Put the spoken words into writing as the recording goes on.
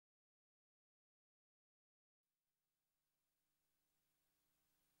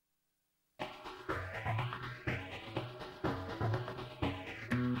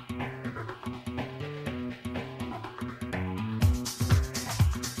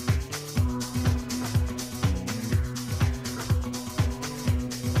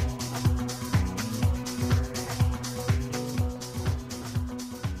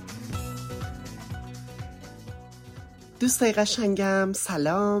دوستای قشنگم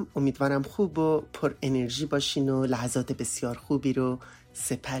سلام، امیدوارم خوب و پر انرژی باشین و لحظات بسیار خوبی رو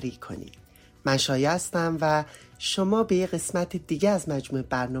سپری کنین. من شایا هستم و شما به یه قسمت دیگه از مجموعه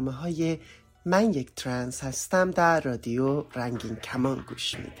برنامه‌های من یک ترنس هستم در رادیو رنگین کمان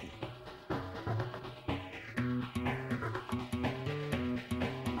گوش میدین.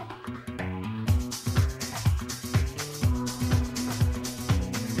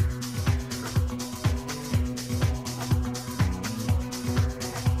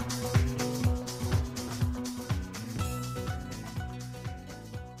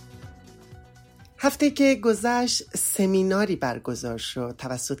 هفته که گذشت سمیناری برگزار شد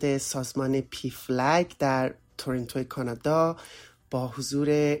توسط سازمان پیفلگ در تورنتو کانادا با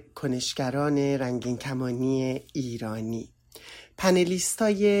حضور کنشگران رنگین کمانی ایرانی.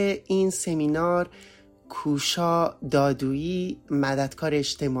 پنلیستای این سمینار کوشا دادویی، مددکار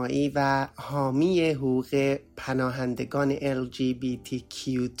اجتماعی و حامی حقوق پناهندگان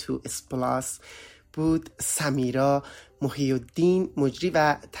LGBTQ2+ بود، سمیرا محی‌الدین، مجری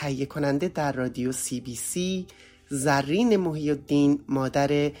و تهیه کننده در رادیو CBC، زرین محی‌الدین،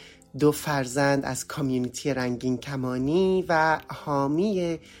 مادر 2 فرزند از کامیونیتی رنگین کمانی و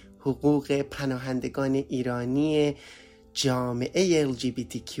حامی حقوق پناهندگان ایرانی جامعه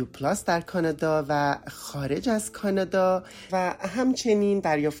LGBTQ+ در کانادا و خارج از کانادا و همچنین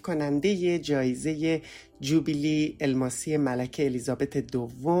دریافت کننده جایزه جوبیلی الماسی ملکه الیزابت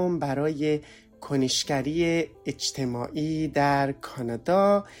دوم برای کنشگری اجتماعی در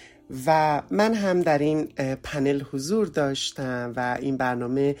کانادا و من هم در این پنل حضور داشتم و این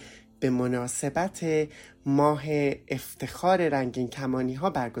برنامه به مناسبت ماه افتخار رنگین کمانی ها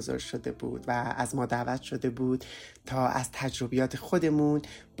برگزار شده بود و از ما دعوت شده بود تا از تجربیات خودمون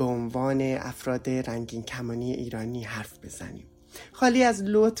به عنوان افراد رنگین کمانی ایرانی حرف بزنیم. خالی از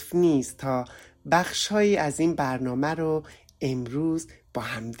لطف نیست تا بخش‌هایی از این برنامه رو امروز با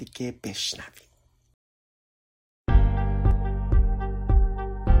همدیگه بشنویم.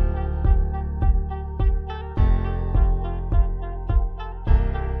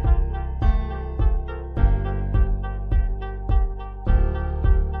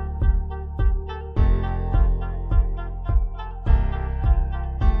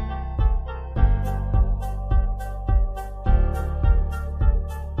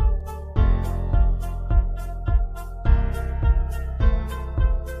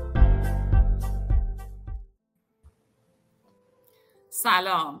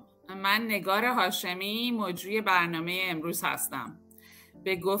 سلام، من نگار هاشمی، مجری برنامه امروز هستم.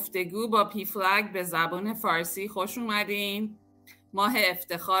 به گفتگو با پیفلگ به زبان فارسی خوش اومدین. ماه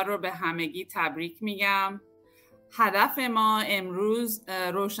افتخار رو به همگی تبریک میگم. هدف ما امروز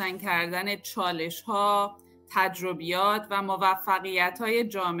روشن کردن چالش‌ها، تجربیات و موفقیت‌های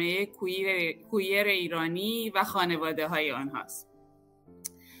جامعه کویر ایرانی و خانواده‌های آنهاست.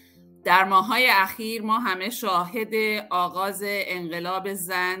 در ماه‌های اخیر ما همه شاهد آغاز انقلاب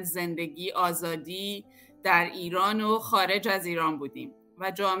زن، زندگی، آزادی در ایران و خارج از ایران بودیم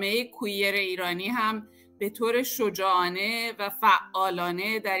و جامعه کویر ایرانی هم به طور شجاعانه و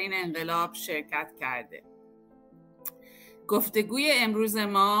فعالانه در این انقلاب شرکت کرده. گفتگوی امروز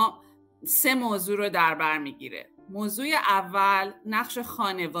ما 3 موضوع رو در بر میگیره. موضوع اول نقش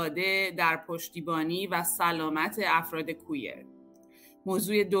خانواده در پشتیبانی و سلامت افراد کویر.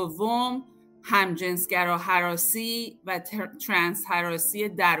 موضوع دوم همجنسگرا هراسی و ترنس هراسی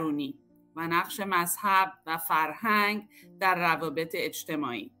درونی و نقش مذهب و فرهنگ در روابط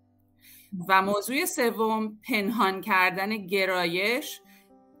اجتماعی. و موضوع سوم پنهان کردن گرایش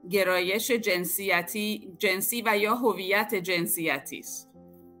جنسی و یا هویت جنسیتی است.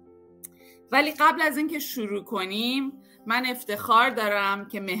 ولی قبل از اینکه شروع کنیم من افتخار دارم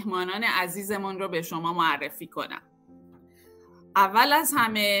که مهمانان عزیزمون رو به شما معرفی کنم. اول از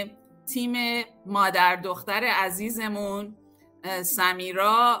همه تیم مادر دختر عزیزمون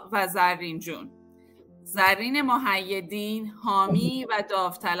سمیرا و زرین جون. زرین محی‌الدین، حامی و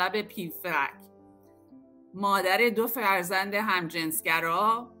داوطلب پیفلگ، مادر 2 فرزند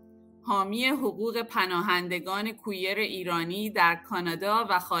همجنسگرا، حامی حقوق پناهندگان کویر ایرانی در کانادا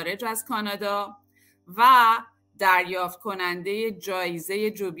و خارج از کانادا و دریافت کننده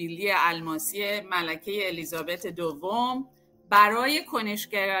جایزه جوبیلی الماسی ملکه الیزابت دوم برای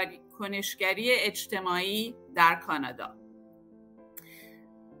کنشگری اجتماعی در کانادا.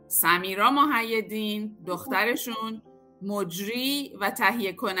 سمیرا محی‌الدین، دخترشون، مجری و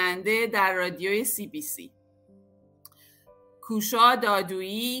تهیه کننده در رادیوی CBC. کوشا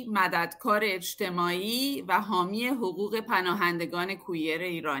دادویی، مددکار اجتماعی و حامی حقوق پناهندگان کویر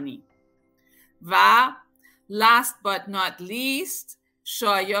ایرانی. و last but not least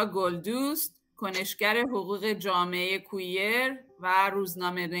شایا گلدوست، کنشگر حقوق جامعه کویر و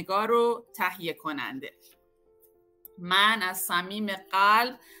روزنامه نگار و تهیه کننده. من از صمیم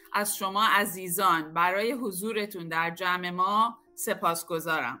قلب از شما عزیزان برای حضورتون در جمع ما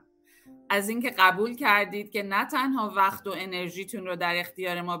سپاسگزارم. از اینکه قبول کردید که نه تنها وقت و انرژیتون رو در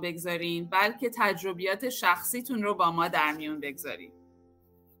اختیار ما بگذارین، بلکه تجربیات شخصیتون رو با ما در میون بگذارید.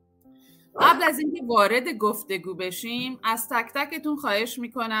 قبل از اینکه وارد گفتگو بشیم، از تک تکتون خواهش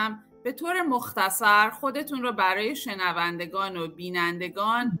میکنم به طور مختصر خودتون رو برای شنوندگان و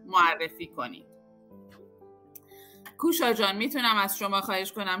بینندگان معرفی کنید. کوشا جان، میتونم از شما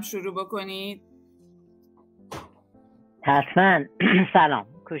خواهش کنم شروع بکنید؟ حتما. سلام،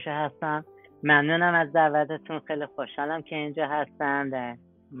 کوشا هستم. ممنونم از دعوتتون. خیلی خوشحالم که اینجا هستم در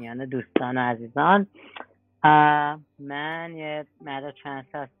میان دوستان و عزیزان. من یه مرد ترنس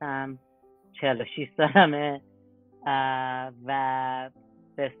هستم، 46 سالمه و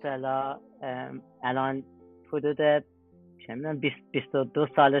به اصطلاح الان حدود 22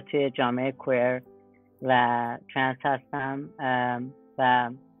 سال توی جامعه کویر و ترنس هستم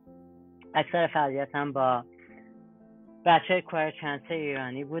و اکثر فعالیتم با بچه کویر ترنس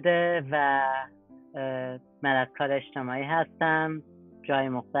ایرانی بوده و مددکار اجتماعی هستم. جای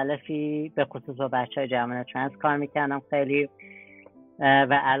مختلفی به خصوص با بچه های جوان ترنس کار میکردم خیلی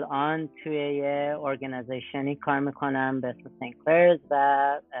و الان توی یه ارگانیزیشنی کار میکنم به اسم سینکلرز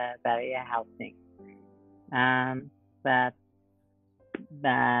و برای هاوسینگ و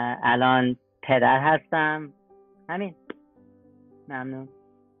الان پدر هستم. همین. ممنون.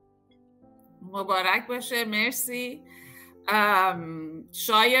 مبارک باشه. مرسی.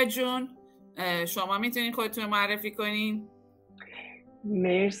 شایا جون، شما میتونین خودتون معرفی کنین؟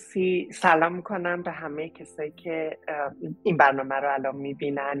 مرسی. سلام میکنم به همه کسایی که این برنامه رو الان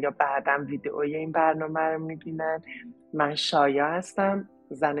میبینن یا بعدم ویدئوی این برنامه رو میبینن. من شایا هستم،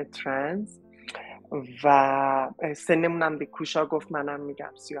 زن ترنس و سنمونم به کوشا گفت، منم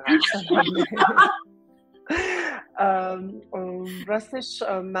میگم 38 سالمه. راستش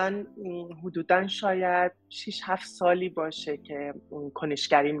من حدوداً شاید 6-7 سالی باشه که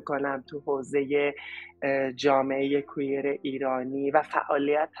کنشگری میکنم تو حوزه جامعه کویر ایرانی و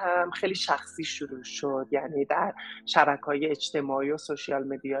فعالیتم خیلی شخصی شروع شد، یعنی در شبکه‌های اجتماعی و سوشیال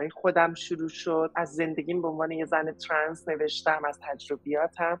مدیای خودم شروع شد. از زندگیم به عنوان یه زن ترنس نوشتم، از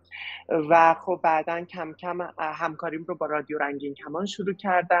تجربیاتم و خب بعداً کم کم همکاریم رو با رادیورنگین کمان شروع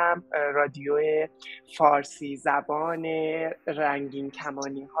کردم، رادیو فارسی زبان رنگین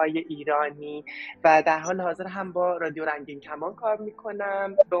کمانی های ایرانی و در حال حاضر هم با رادیورنگین کمان کار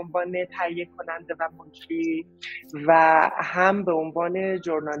میکنم به عنوان تهیه کننده و مجری و هم به عنوان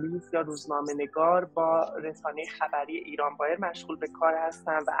ژورنالیست یا روزنامه نگار با رسانه خبری ایران بایر مشغول به کار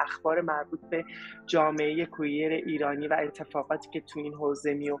هستم و اخبار مربوط به جامعه کویر ایرانی و اتفاقاتی که تو این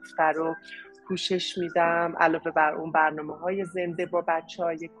حوزه میفته رو پوشش میدم. علاوه بر اون برنامه‌های زنده با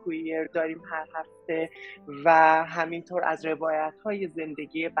بچه‌های کویر داریم هر هفته و همینطور از روایت‌های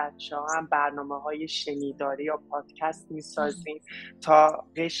زندگی بچه‌ها هم برنامه‌های شنیداری یا پادکست میسازیم تا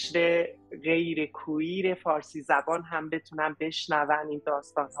قشر غیر کویر فارسی زبان هم بتونن بشنون، این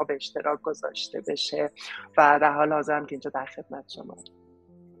داستان‌ها به اشتراک گذاشته بشه و در حال حاضرم که اینجا در خدمت شما.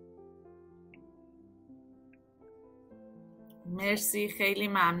 مرسی، خیلی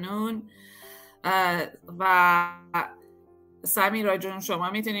ممنون. و سمینار جون، شما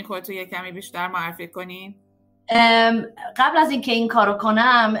میتونین خودتو یک کمی بیشتر معرفی کنین؟ قبل از اینکه این کارو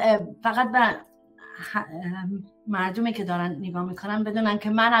کنم فقط به مردمی که دارن نگاه میکنن بدونن که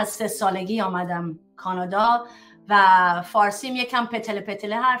من از 3 سالگی آمدم کانادا و فارسیم یکم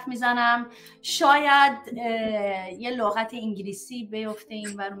پتله حرف میزنم. شاید یه لغت انگلیسی بیفته این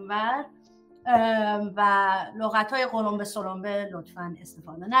ور اون ور و لغت‌های قلمبه سلمبه لطفاً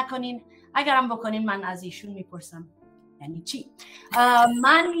استفاده نکنین. اگرم بکنین من از ایشون میپرسم یعنی چی.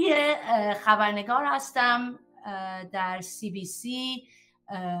 من یه خبرنگار هستم در CBC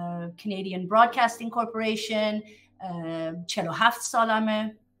Canadian Broadcasting Corporation. 47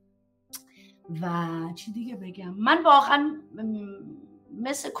 سالمه و چی دیگه بگم. من واقعا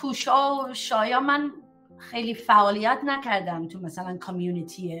مثل کوشا و شایا من خیلی فعالیت نکردم تو مثلا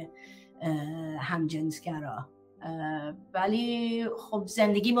کامیونیتی همجنسگرا، ولی خب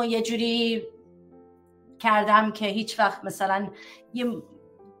زندگیمو یه جوری کردم که هیچ وقت مثلا یه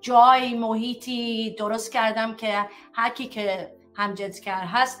جای محیطی درست کردم که هر کی که همجنسگر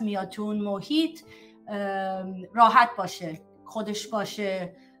هست میاد تو اون محیط راحت باشه، خودش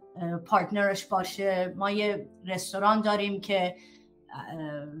باشه، پارتنرش باشه. ما یه رستوران داریم که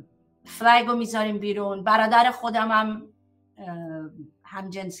فلگو میذاریم بیرون. برادر خودم هم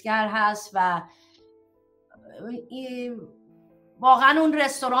همجنسگر هست و واقعا اون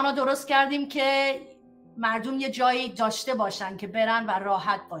رستوران رو درست کردیم که مردم یه جایی داشته باشن که برن و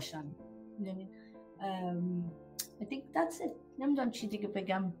راحت باشن. I think that's it. نمیدونم چی دیگه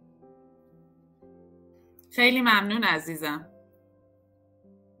بگم. خیلی ممنون عزیزم،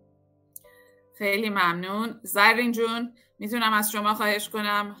 خیلی ممنون. زرین جون میتونم از شما خواهش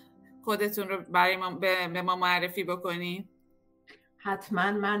کنم خودتون رو برای ما به ما معرفی بکنی؟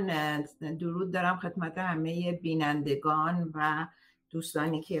 حتما. من درود دارم خدمت همه بینندگان و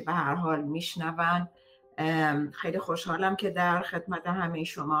دوستانی که به هر حال میشنون. خیلی خوشحالم که در خدمت همه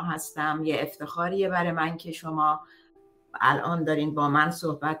شما هستم. یه افتخاریه برای من که شما الان دارین با من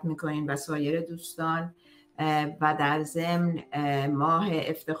صحبت میکنین و سایر دوستان، و در ضمن ماه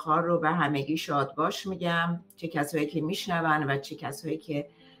افتخار رو به همگی شاد باش میگم، چه کسایی که میشنون و چه کسایی که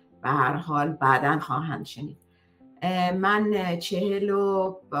به هر حال بعداً خواهند شنید. من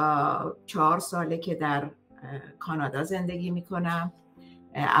 44 ساله که در کانادا زندگی میکنم.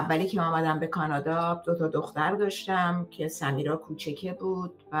 اولی که آمدم به کانادا 2 دختر داشتم که سمیرا کوچکه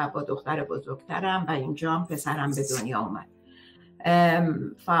بود و با دختر بزرگترم و اینجا هم پسرم به دنیا اومد.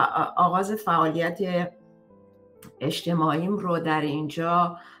 آغاز فعالیت اجتماعیم رو در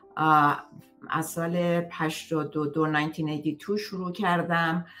اینجا از سال 1982 شروع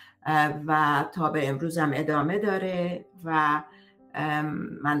کردم و تا به امروزم ادامه داره و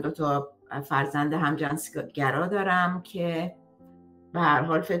من 2 فرزند همجنسگرا دارم که به هر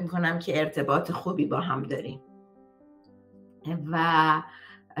حال فکر میکنم که ارتباط خوبی با هم داریم و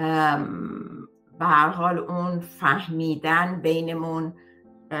به هر حال اون فهمیدن بینمون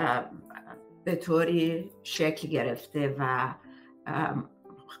به طوری شکل گرفته و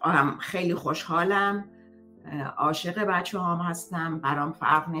خیلی خوشحالم. عاشق بچه هم هستم. برام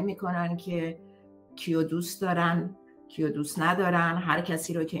فرق نمی کنن که کیو دوست دارن کیو دوست ندارن. هر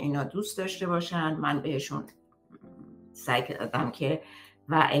کسی رو که اینا دوست داشته باشن من بهشون سعی کردم که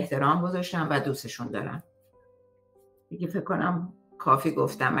و احترام گذاشتم و دوستشون دارم. دیگه فکر کنم کافی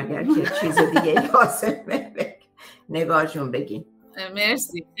گفتم. اگر که چیز دیگه لازمه نگار جون بگین.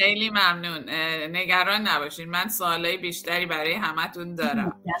 مرسی، خیلی ممنون. نگران نباشین، من سوالای بیشتری برای همتون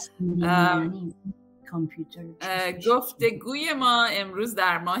دارم. گفتگوی ما امروز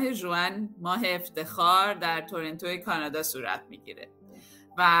در ماه ژوئن، ماه افتخار، در تورنتو کانادا صورت میگیره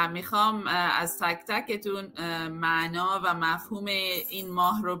و میخوام از تک تکتون معنا و مفهوم این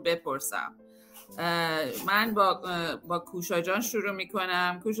ماه رو بپرسم. من با کوشا جان شروع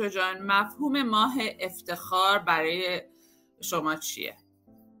میکنم. کوشا جان، مفهوم ماه افتخار برای شما چیه؟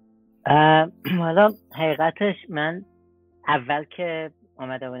 حالا حقیقتش من اول که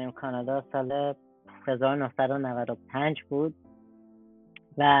آمده بودیم کانادا سال 1995 بود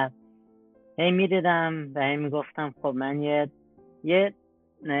و هی میدیدم و هی میگفتم خب من یه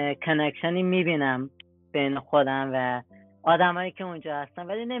کنکشنی میبینم بین خودم و آدمایی که اونجا هستن،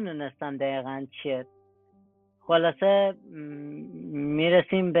 ولی نمیدونستم دقیقاً چیه. خلاصه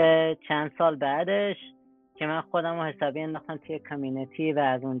میرسیم به چند سال بعدش که من خودم رو حسابی انداختم توی کامیونیتی و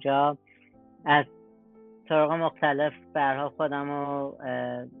از اونجا از طرق مختلف برها خودم رو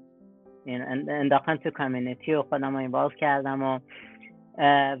انداختم توی کامیونیتی و خودم رو اینوالو کردم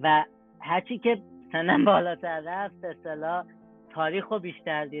و هرچی که سنم بالاتر رفت به اصطلاح تاریخ رو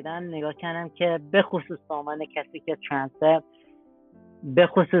بیشتر دیدم، نگاه کردم که به خصوص به عنوان کسی که ترنسه، به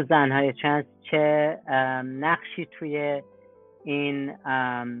خصوص زنهای ترنس چه نقشی توی این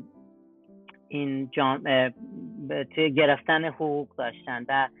جامعه توی گرفتن حقوق داشتن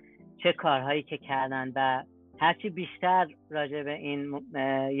و چه کارهایی که کردن و هرچی بیشتر راجع به این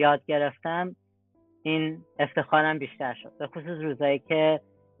یاد گرفتم این افتخارم بیشتر شد. به خصوص روزایی که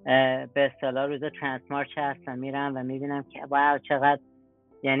به اصطلاح روز ترنس مارچ هستم میرم و میبینم که واو چقدر،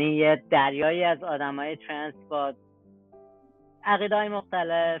 یعنی یه دریایی از آدمای ترنس با عقیده‌های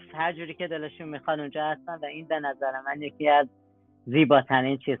مختلف هر جوری که دلشون میخواد اونجا هستن و این به نظر من یکی از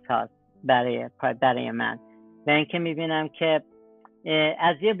زیباترین چیزهاست برای من. و اینکه میبینم که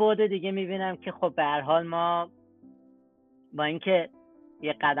از یه بعد دیگه میبینم که خب به هر حال ما با اینکه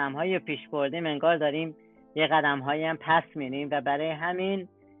یه قدم‌های پیش بردیم انگار داریم یه قدم‌هایی هم پس میریم و برای همین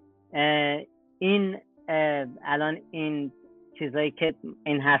این الان این چیزایی که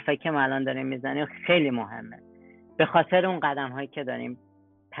این حرفایی که ما الان داریم میزنیم خیلی مهمه، به خاطر اون قدم‌هایی که داریم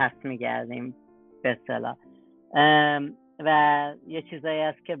پس میگردیم به اصطلاح. و یه چیزایی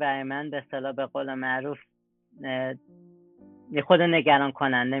هست که برای من به اصطلاح به قول معروف یه خود نگران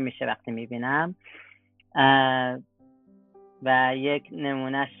کننده میشه وقتی میبینم. و یک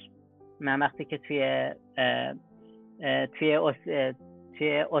نمونهش من وقتی که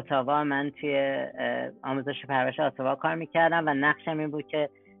توی اتاوا، من توی آموزش پرورش اتاوا کار میکردم و نقشم این بود که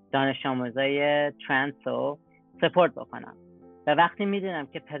دانش آموزای ترنس رو سپورت بکنم و وقتی میدونم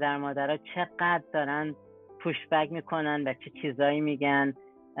که پدر مادرها چقدر دارن پوشبک میکنن و چه چیزایی میگن،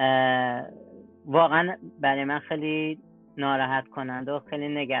 واقعا برای من خیلی ناراحت کننده و خیلی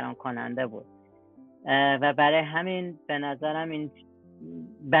نگران کننده بود و برای همین به نظرم این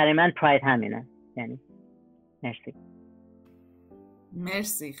برای من پراید همینه. یعنی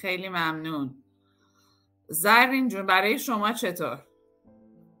مرسی، خیلی ممنون. زرین جون برای شما چطور؟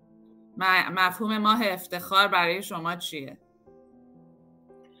 مفهوم ماه افتخار برای شما چیه؟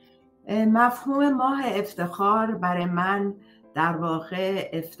 مفهوم ماه افتخار برای من در واقع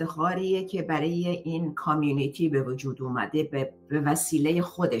افتخاریه که برای این کامیونیتی به وجود اومده به وسیله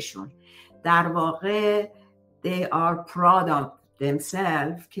خودشون. در واقع they are proud of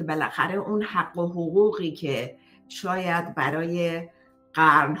themselves که بالاخره اون حق و حقوقی که شاید برای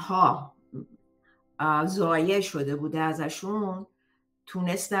قرنها ضایع شده بوده ازشون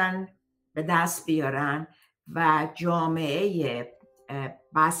تونستن به دست بیارن و جامعه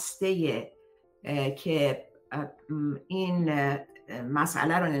بسته که این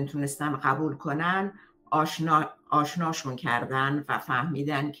مسئله رو نتونستن قبول کنن آشناشون کردن و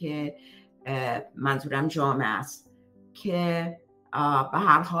فهمیدن که منظورم جامعه است که به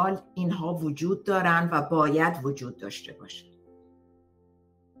هر حال اینها وجود دارن و باید وجود داشته باشه.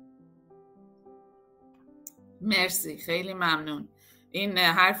 مرسی، خیلی ممنون. این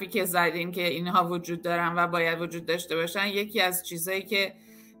حرفی که زدین که اینها وجود دارن و باید وجود داشته باشن یکی از چیزایی که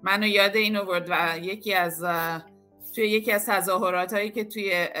منو یاد این آورد و توی یکی از تظاهرات هایی که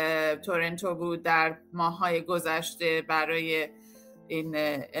توی تورنتو بود در ماه‌های گذشته برای این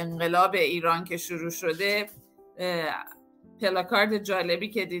انقلاب ایران که شروع شده، پلاکارد جالبی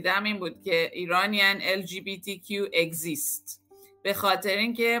که دیدم این بود که ایرانیان LGBTQ exist، به خاطر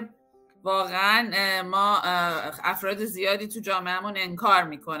اینکه واقعا ما افراد زیادی تو جامعهمون انکار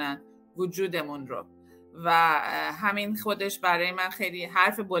میکنن وجودمون رو و همین خودش برای من خیلی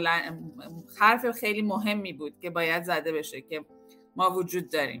حرف خیلی مهمی بود که باید زده بشه که ما وجود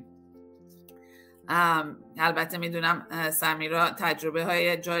داریم. البته میدونم سمیرا تجربه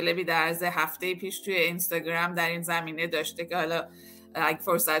های جالبی در عرض هفته پیش توی اینستاگرام در این زمینه داشته که حالا اگه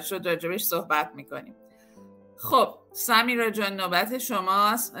فرصت شد راجبش صحبت میکنیم. خب سمیرا جان نوبت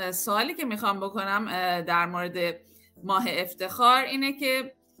شماست. سوالی که میخوام بکنم در مورد ماه افتخار اینه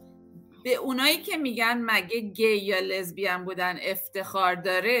که به اونایی که میگن مگه گی یا لزبیان بودن افتخار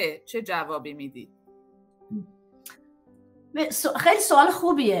داره چه جوابی میدی؟ خیلی سوال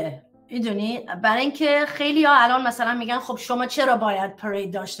خوبیه، میدونی، برای اینکه خیلی ها الان مثلا میگن خب شما چرا باید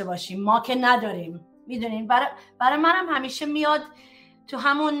پرید داشته باشیم، ما که نداریم، میدونین. برای منم همیشه میاد تو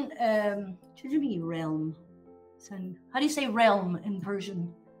همون چجوری میگی realm؟ How do you say realm in Persian?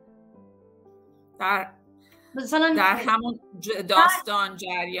 در همون داستان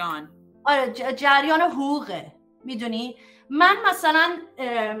جریان. آره جریان حقوقه، میدونی. من مثلا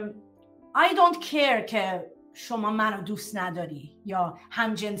I don't care که شما منو دوست نداری یا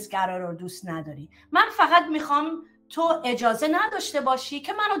همجنسگرا رو دوست نداری. من فقط میخوام تو اجازه نداشته باشی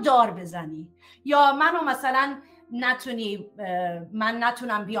که منو دار بزنی یا منو مثلا من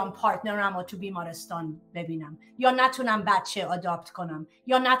نتونم بیام پارتنرم رو تو بیمارستان ببینم یا نتونم بچه آداپت کنم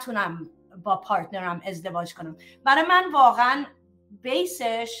یا نتونم با پارتنرم ازدواج کنم. برای من واقعا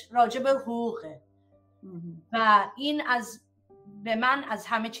بیسش راجع به حقوقه و این به من از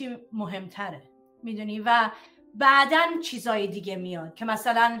همه چی مهمتره، میدونی. و بعدن چیزای دیگه میاد که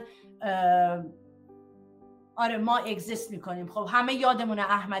مثلا آره ما اگزیست میکنیم. خب همه یادمون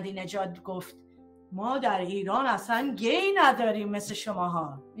احمدی نژاد گفت ما در ایران اصلا گی نداریم مثل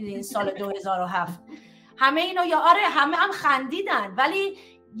شماها، میدونین سال 2007 همه اینو یا آره همه هم خندیدن ولی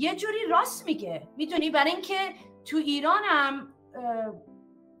یه جوری راست میگه، میدونی. برای اینکه تو ایران هم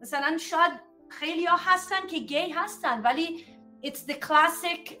مثلا شاید خیلی ها هستن که گی هستن ولی it's the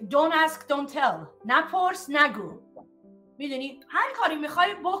classic don't ask don't tell، نپرس نگو، میدونی. هر کاری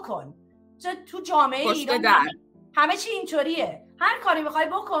میخوای بکن. تو جامعه ایران همه چی اینطوریه، هر کاری میخوای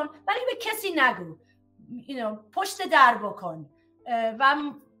بکن ولی به کسی نگو، پشت در بکن و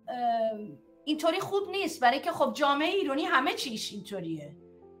اینطوری خوب نیست. برای که خب جامعه ایرانی همه چیش اینطوریه،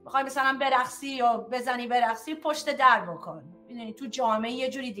 میخوای مثلا برقصی یا بزنی برقصی پشت در بکن، میدونی. تو جامعه یه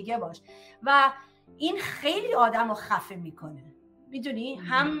جوری دیگه باش و این خیلی آدم رو خفه میکنه، میدونی.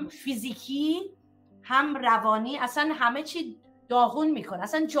 هم فیزیکی هم روانی، اصلا همه چی داغون میکنه،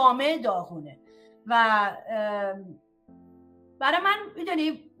 اصلا جامعه داغونه. و برای من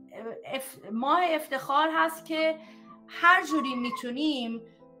میدونی ماه افتخار هست که هر جوری میتونیم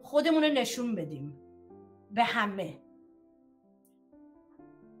خودمون رو نشون بدیم به همه.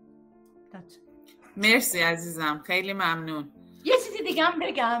 مرسی عزیزم، خیلی ممنون. یه چیزی چیز دیگه هم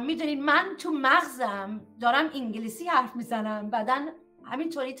بگم، میدونید من تو مغزم دارم انگلیسی حرف میزنم، بعدن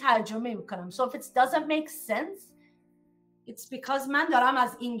همینطوری ترجمه میکنم. So if it doesn't make sense it's because من دارم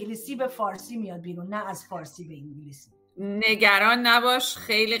از انگلیسی به فارسی میاد بیرون، نه از فارسی به انگلیسی. نگران نباش،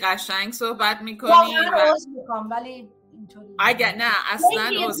 خیلی قشنگ صحبت میکنی. من عذر میخوام ولی اینطوری. اگر نه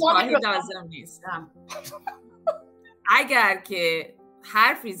اصلا عذرخواهی لازم نیست. اگر که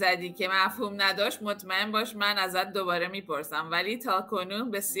حرفی زدی که مفهوم نداشت مطمئن باش من ازت دوباره میپرسم، ولی تا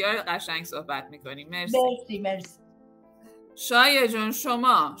کنون بسیار قشنگ صحبت میکنی. مرسی. شایا جون،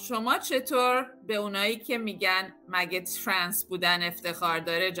 شما چطور به اونایی که میگن مگه ترنس بودن افتخار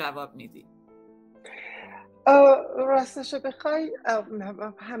داره جواب میدی؟ راستشو بخوای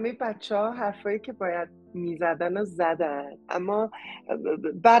همه بچه ها حرفایی که باید میزدن و زدن، اما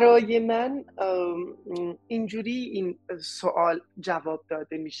برای من اینجوری این سوال جواب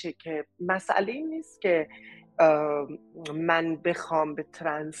داده میشه که مسئله این نیست که من بخوام به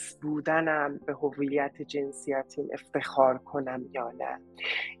ترنس بودنم، به هویت جنسیتیم افتخار کنم یا نه.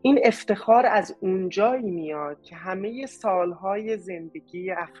 این افتخار از اونجایی میاد که همه سالهای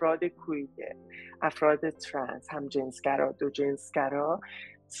زندگی افراد کویر، افراد ترنس، هم جنسگرا، دو جنسگرا،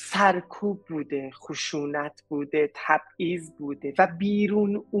 سرکوب بوده، خشونت بوده، تبعیض بوده و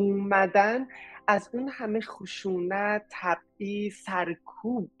بیرون اومدن از اون همه خشونت، تبعیض،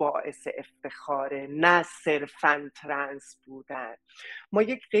 سرکوب باعث افتخاره، نه صرفاً ترنس بودن. ما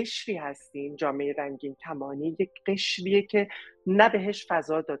یک قشری هستیم، جامعه رنگین کمانی یک قشریه که نه بهش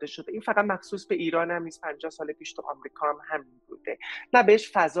فضا داده شده. این فقط مخصوص به ایران هم نیست، 50 سال پیش تو آمریکا هم همین بوده. نه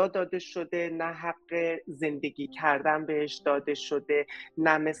بهش فضا داده شده، نه حق زندگی کردن بهش داده شده،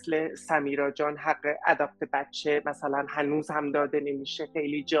 نه مثل سمیرا جان حق اداپت بچه مثلا هنوز هم داده نمیشه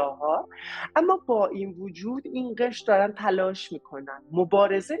خیلی جاها. اما با این وجود این قشر دارن تلاش میکنن،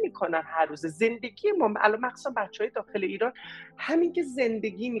 مبارزه میکنن هر روز. زندگی ما الان مخصوصا بچهای داخل ایران همین که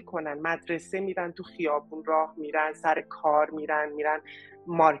زندگی میکنن، مدرسه میرن، تو خیابون راه میرن، سر کار میرن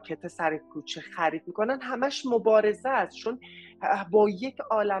مارکت سر کوچه خرید میکنن، همش مبارزه است، چون با یک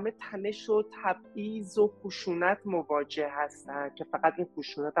عالمه تنش و تبعیض و خشونت مواجه هستن که فقط این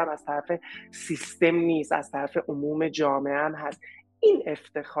خشونت هم از طرف سیستم نیست، از طرف عموم جامعه هم هست. این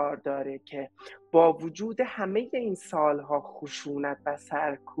افتخار داره که با وجود همه این سالها خشونت و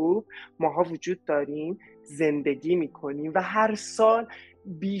سرکوب ماها وجود داریم، زندگی میکنیم و هر سال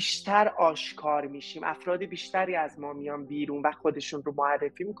بیشتر آشکار میشیم. افراد بیشتری از ما میان بیرون و خودشون رو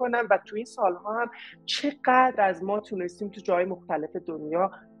معرفی میکنن و تو این سالها هم چقدر از ما تونستیم تو جای مختلف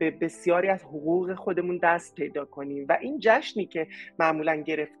دنیا به بسیاری از حقوق خودمون دست پیدا کنیم و این جشنی که معمولا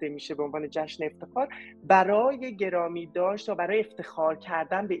گرفته میشه به عنوان جشن افتخار برای گرامی داشت و برای افتخار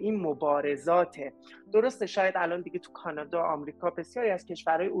کردن به این مبارزاته. درسته شاید الان دیگه تو کانادا، آمریکا، بسیاری از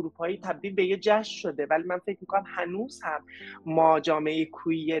کشورهای اروپایی تبدیل به یه جشن شده، ولی من فکر میکنم هنوز هم ما جامعه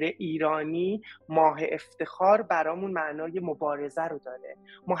کویر ایرانی ماه افتخار برامون معنای مبارزه رو داره.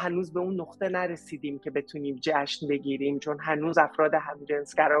 ما هنوز به اون نقطه نرسیدیم که بتونیم جشن بگیریم، چون هنوز افراد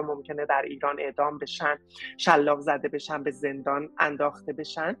همجنسگرا ممکنه در ایران اعدام بشن، شلاق زده بشن، به زندان انداخته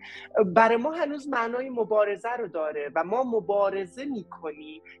بشن. برای ما هنوز معنای مبارزه رو داره و ما مبارزه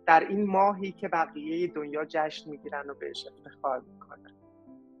میکنیم در این ماهی که بقیه دنیا جشن میگیرن و بهش افتخار میکنن.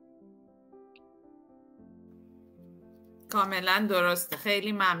 کاملا درسته.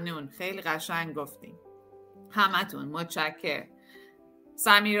 خیلی ممنون، خیلی قشنگ گفتین همتون. متشکرم.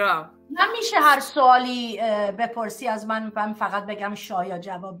 سمیرا، نمیشه هر سوالی بپرسی از من فقط بگم شایا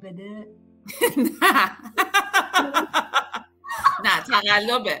جواب بده؟ نه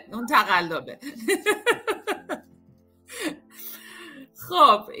تقلبه، اون تقلبه.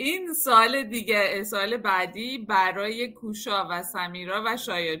 خب این سوال دیگه، سوال بعدی برای کوشا و سمیرا و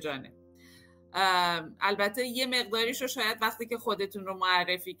شایا جانه. البته یه مقداریشو شاید وقتی که خودتون رو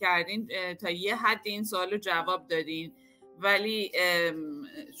معرفی کردین تا یه حد این سوال رو جواب دادین، ولی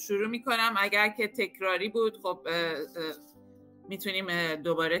شروع میکنم. اگر که تکراری بود خب میتونیم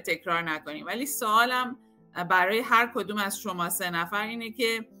دوباره تکرار نکنیم، ولی سوالم برای هر کدوم از شما سه نفر اینه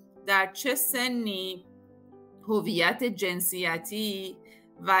که در چه سنی هویت جنسیتی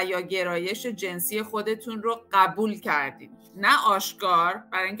و یا گرایش جنسی خودتون رو قبول کردین؟ نه آشکار،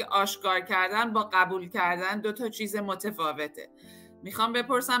 برای اینکه آشکار کردن با قبول کردن دو تا چیز متفاوته. میخوام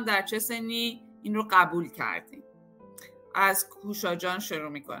بپرسم در چه سنی این رو قبول کردین؟ از کوشا جان شروع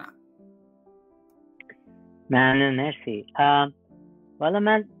میکنم. ممنون، مرسی.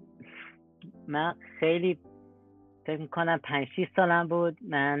 والا من خیلی فکر میکنم 5-6 سالم بود.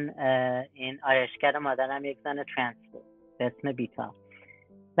 من این آرایشگر مادرم یک زن ترنس بود به اسم بیتا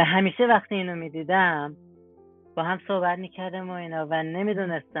و همیشه وقتی اینو میدیدم با هم صحبت میکردم و اینا و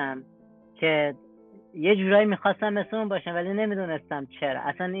نمیدونستم که یه جورایی میخواستم مثل اون باشم ولی نمیدونستم چرا.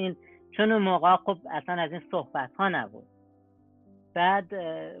 اصلا این چون اون موقع خب اصلا از این صحبت ها نبود. بعد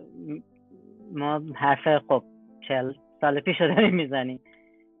ما حرف خب 40 سال پیش رو داریم میزنیم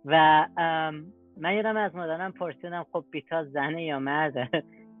و من یادم از مادرم پرسیدم خب بیتا زنه یا مرده؟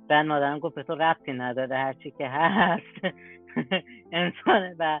 بعد مادرم گفت به تو ربطی نداره، هرچی که هست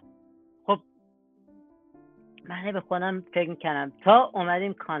انسانه. و خب من به خودم فکر میکنم تا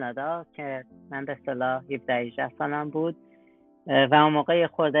اومدیم کانادا که من به اصطلاح 17-18 سالم بود و اون موقع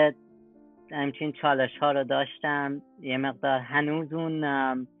خورده همچین چالش ها رو داشتم، یه مقدار هنوز اون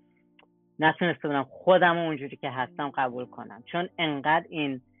نتونسته بودم خودم اونجوری که هستم قبول کنم، چون انقدر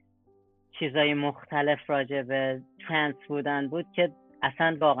این چیزای مختلف راجع به ترنس بودن بود که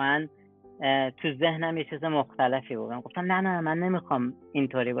اصلا واقعا تو ذهنم یه چیز مختلفی بود. گفتم نه من نمیخوام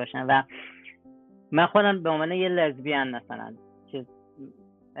اینطوری باشم و من خودم به عنوان یه لزبیان مثلا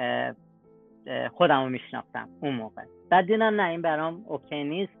خودم رو میشناختم اون موقع. بعد دیدم نه این برام اوکی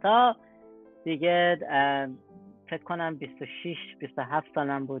نیست تا دیگه فکر کنم 26-27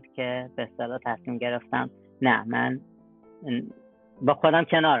 سالم بود که به اصطلاح تصمیم گرفتم نه من با خودم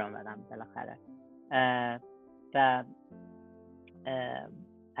کنار اومدم بالاخره. و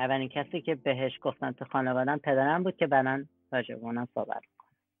اولین کسی که بهش گفتم تو خانوادم پدرم بود که بعداً راجع به اونم صحبت کنم.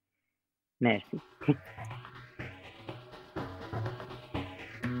 مرسی.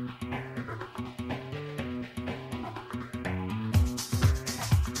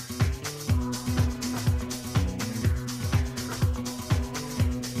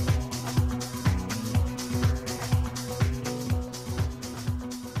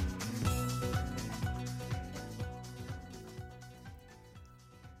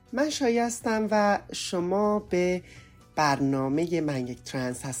 من شایا هستم و شما به برنامه من یک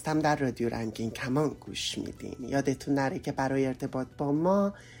ترنس هستم در رادیورنگین کمان گوش میدین. یادتون نره که برای ارتباط با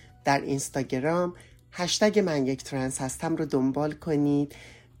ما در اینستاگرام هشتگ من یک ترنس هستم رو دنبال کنید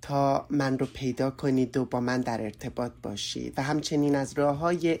تا من رو پیدا کنید و با من در ارتباط باشید و همچنین از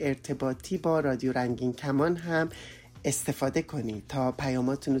راه‌های ارتباطی با رادیورنگین کمان هم استفاده کنید تا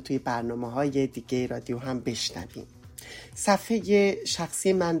پیاماتون رو توی برنامه‌های دیگه رادیو هم بشنوید. صفحه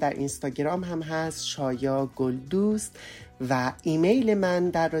شخصی من در اینستاگرام هم هست، شایا گلدوست، و ایمیل من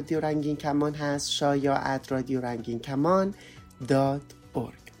در رادیورنگین کمان هست،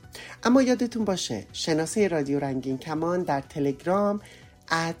 شایا@radiorangin.org. اما یادتون باشه شناسه رادیورنگین کمان در تلگرام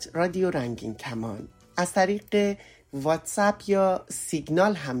 @رادیورنگین کمان. از طریق واتساپ یا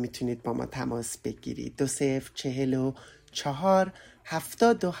سیگنال هم میتونید با ما تماس بگیرید. 2044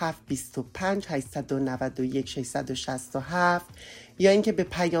 77 25 891 667 یا اینکه به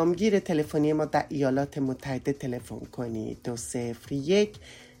پیامگیر تلفنی ما در ایالات متحده تلفن کنید 201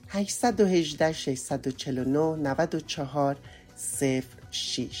 818 649 94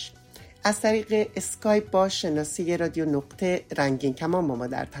 06. از طریق اسکایپ با شناسی رادیو نقطه رنگین کمان با ما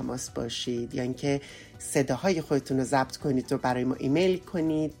در تماس باشید یا اینکه صداهای خودتون رو ضبط کنید و برای ما ایمیل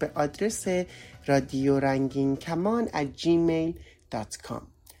کنید به آدرس radiorangin@gmail.com.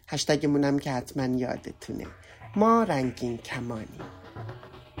 هشتگمون هم که حتما یادتونه، ما رنگین کمانی.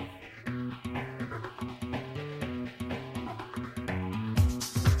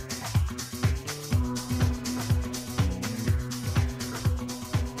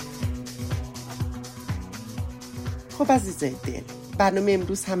 خب عزیزای دل، برنامه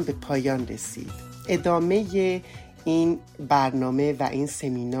امروز هم به پایان رسید. ادامه این برنامه و این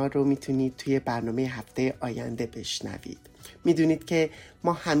سمینار رو میتونید توی برنامه هفته آینده بشنوید. میدونید که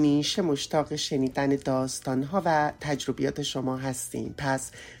ما همیشه مشتاق شنیدن داستانها و تجربیات شما هستیم،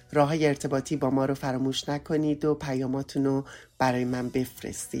 پس راه‌های ارتباطی با ما رو فراموش نکنید و پیاماتون رو برای من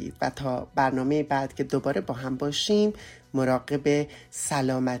بفرستید و تا برنامه بعد که دوباره با هم باشیم مراقب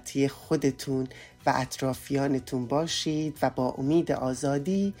سلامتی خودتون و اطرافیانتون باشید و با امید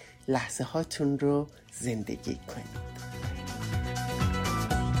آزادی لحظه هاتون رو زندگی کنید.